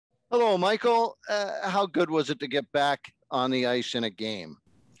Hello, Michael. How good was it to get back on the ice in a game?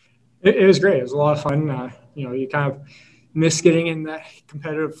 It was great. It was a lot of fun. You kind of miss getting in that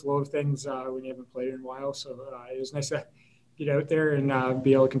competitive flow of things when you haven't played in a while. So it was nice to get out there and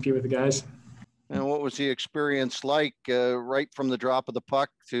be able to compete with the guys. And what was the experience like right from the drop of the puck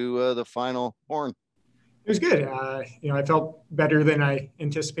to the final horn? It was good. I felt better than I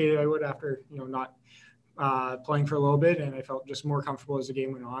anticipated I would after not playing for a little bit, and I felt just more comfortable as the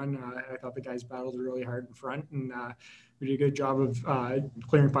game went on. I thought the guys battled really hard in front, and we did a good job of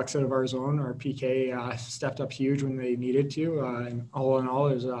clearing pucks out of our zone. Our PK stepped up huge when they needed to, and all in all,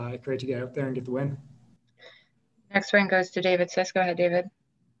 it was great to get out there and get the win. Next one goes to David Sis. Go ahead, David.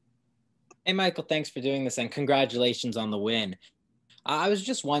 Hey, Michael, thanks for doing this, and congratulations on the win. I was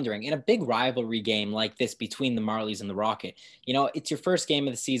just wondering, in a big rivalry game like this between the Marlies and the Rocket, it's your first game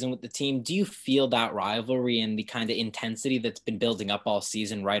of the season with the team. Do you feel that rivalry and the kind of intensity that's been building up all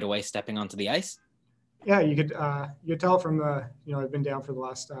season right away stepping onto the ice? Yeah, you could tell from the I've been down for the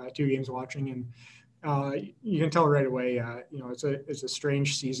last two games watching, and you can tell right away. It's a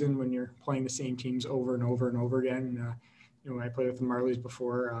strange season when you're playing the same teams over and over and over again. When I played with the Marlies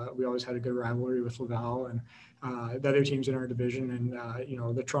before, we always had a good rivalry with Laval and the other teams in our division. And,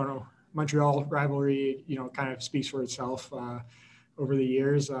 the Toronto-Montreal rivalry, kind of speaks for itself over the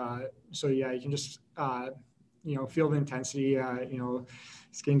years. So, yeah, you can just, feel the intensity.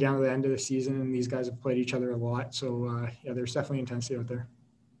 It's getting down to the end of the season, and these guys have played each other a lot. So, yeah, there's definitely intensity out there.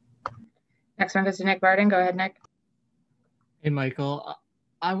 Next one goes to Nick Barden. Go ahead, Nick. Hey, Michael.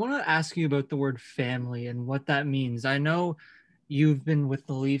 I want to ask you about the word family and what that means. I know you've been with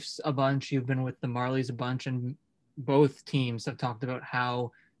the Leafs a bunch, you've been with the Marlies a bunch, and both teams have talked about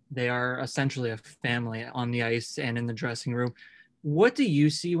how they are essentially a family on the ice and in the dressing room. What do you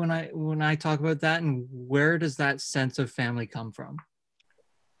see when I talk about that, and where does that sense of family come from?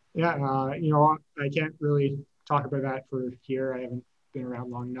 Yeah, I can't really talk about that for here. I haven't been around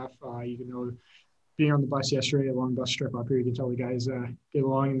long enough. Being on the bus yesterday, a long bus trip up here, you can tell the guys get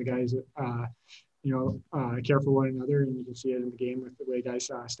along, and the guys care for one another, and you can see it in the game with the way guys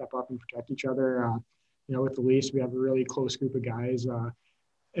step up and protect each other. With the Leafs, we have a really close group of guys,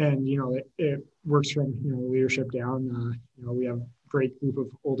 and it works from leadership down. We have a great group of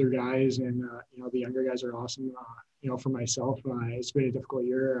older guys, and the younger guys are awesome. For myself, it's been a difficult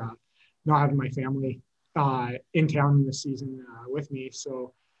year not having my family in town this season with me,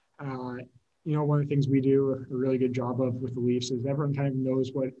 so. One of the things we do a really good job of with the Leafs is everyone kind of knows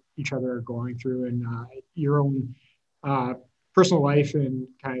what each other are going through, and your own personal life and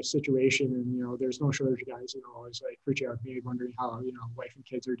kind of situation. And, there's no shortage of guys, always like reach out to me wondering how, wife and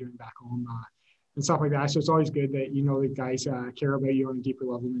kids are doing back home and stuff like that. So it's always good that, the guys care about you on a deeper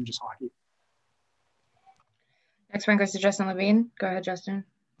level than just hockey. Next one goes to Justin Levine. Go ahead, Justin.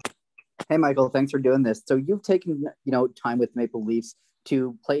 Hey, Michael, thanks for doing this. So you've taken, time with Maple Leafs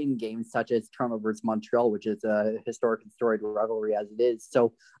to play in games such as Toronto versus Montreal, which is a historic and storied rivalry as it is.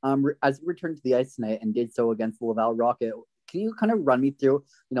 So as you returned to the ice tonight and did so against the Laval Rocket, can you kind of run me through,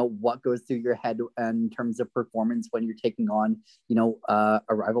 what goes through your head in terms of performance when you're taking on, a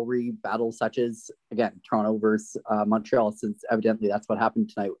rivalry battle such as, again, Toronto versus Montreal, since evidently that's what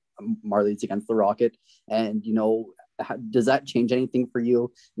happened tonight, Marlies against the Rocket. And, does that change anything for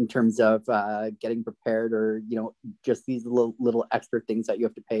you in terms of getting prepared, or just these little extra things that you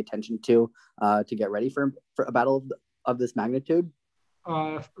have to pay attention to get ready for a battle of this magnitude?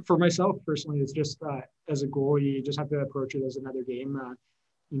 For myself personally, it's just as a goal, you just have to approach it as another game.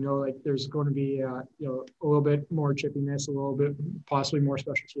 There's going to be a little bit more chippiness, a little bit possibly more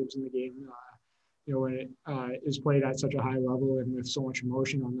special teams in the game. When it is played at such a high level and with so much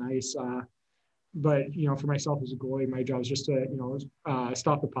emotion on the ice. But, for myself as a goalie, my job is just to,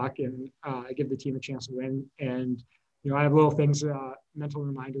 stop the puck and give the team a chance to win. And, I have little things, mental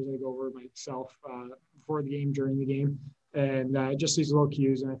reminders I go over myself before the game, during the game, and just these little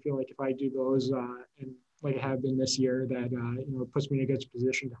cues. And I feel like if I do those, and like I have been this year, that, it puts me in a good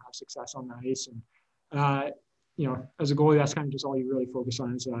position to have success on the ice. And, as a goalie, that's kind of just all you really focus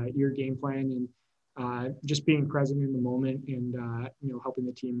on is your game plan and just being present in the moment and, helping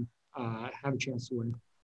the team have a chance to win.